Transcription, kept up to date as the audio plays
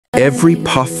Every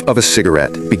puff of a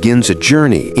cigarette begins a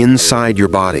journey inside your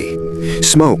body.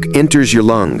 Smoke enters your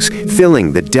lungs,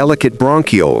 filling the delicate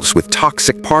bronchioles with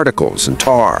toxic particles and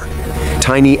tar.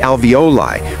 Tiny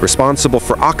alveoli, responsible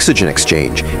for oxygen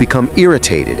exchange, become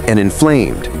irritated and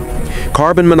inflamed.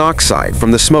 Carbon monoxide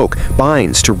from the smoke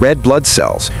binds to red blood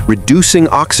cells, reducing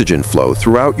oxygen flow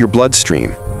throughout your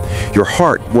bloodstream. Your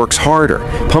heart works harder,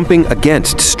 pumping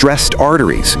against stressed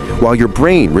arteries, while your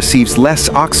brain receives less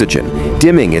oxygen,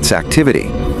 dimming its activity.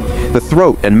 The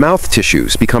throat and mouth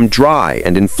tissues become dry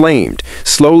and inflamed,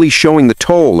 slowly showing the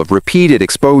toll of repeated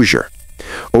exposure.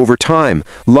 Over time,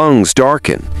 lungs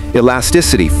darken,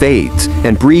 elasticity fades,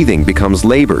 and breathing becomes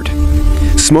labored.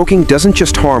 Smoking doesn't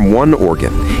just harm one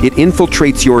organ, it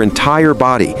infiltrates your entire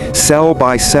body, cell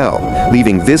by cell,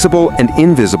 leaving visible and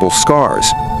invisible scars.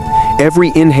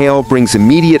 Every inhale brings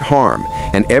immediate harm,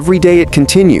 and every day it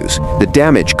continues, the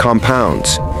damage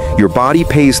compounds. Your body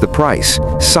pays the price,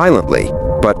 silently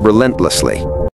but relentlessly.